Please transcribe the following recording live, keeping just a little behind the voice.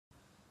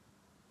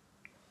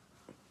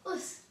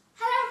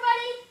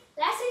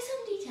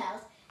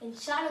in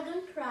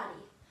Shotokan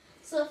karate.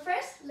 So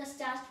first, let's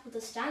start with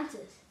the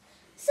stances.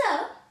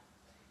 So,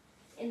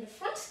 in the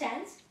front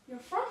stance, your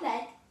front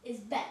leg is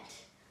bent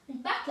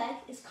and back leg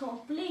is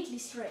completely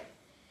straight.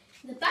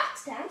 In the back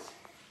stance,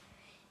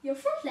 your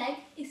front leg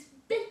is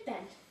bit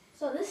bent.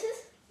 So this is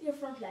your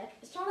front leg.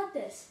 It's not like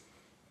this.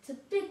 It's a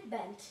bit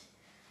bent.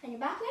 And your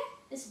back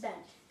leg is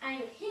bent. And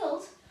your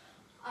heels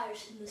are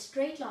in the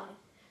straight line.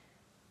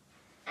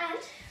 And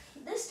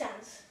this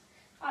stance,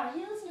 our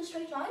heels in a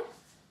straight line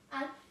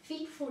and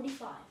feet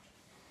 45.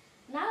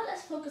 Now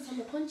let's focus on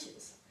the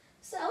punches.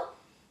 So,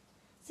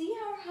 see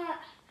how our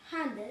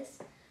hand is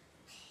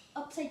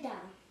upside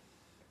down.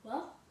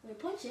 Well, when we're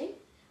punching,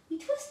 we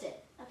twist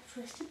it and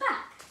twist it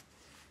back.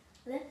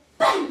 And then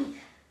bang!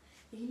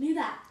 You can do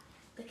that.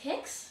 The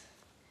kicks,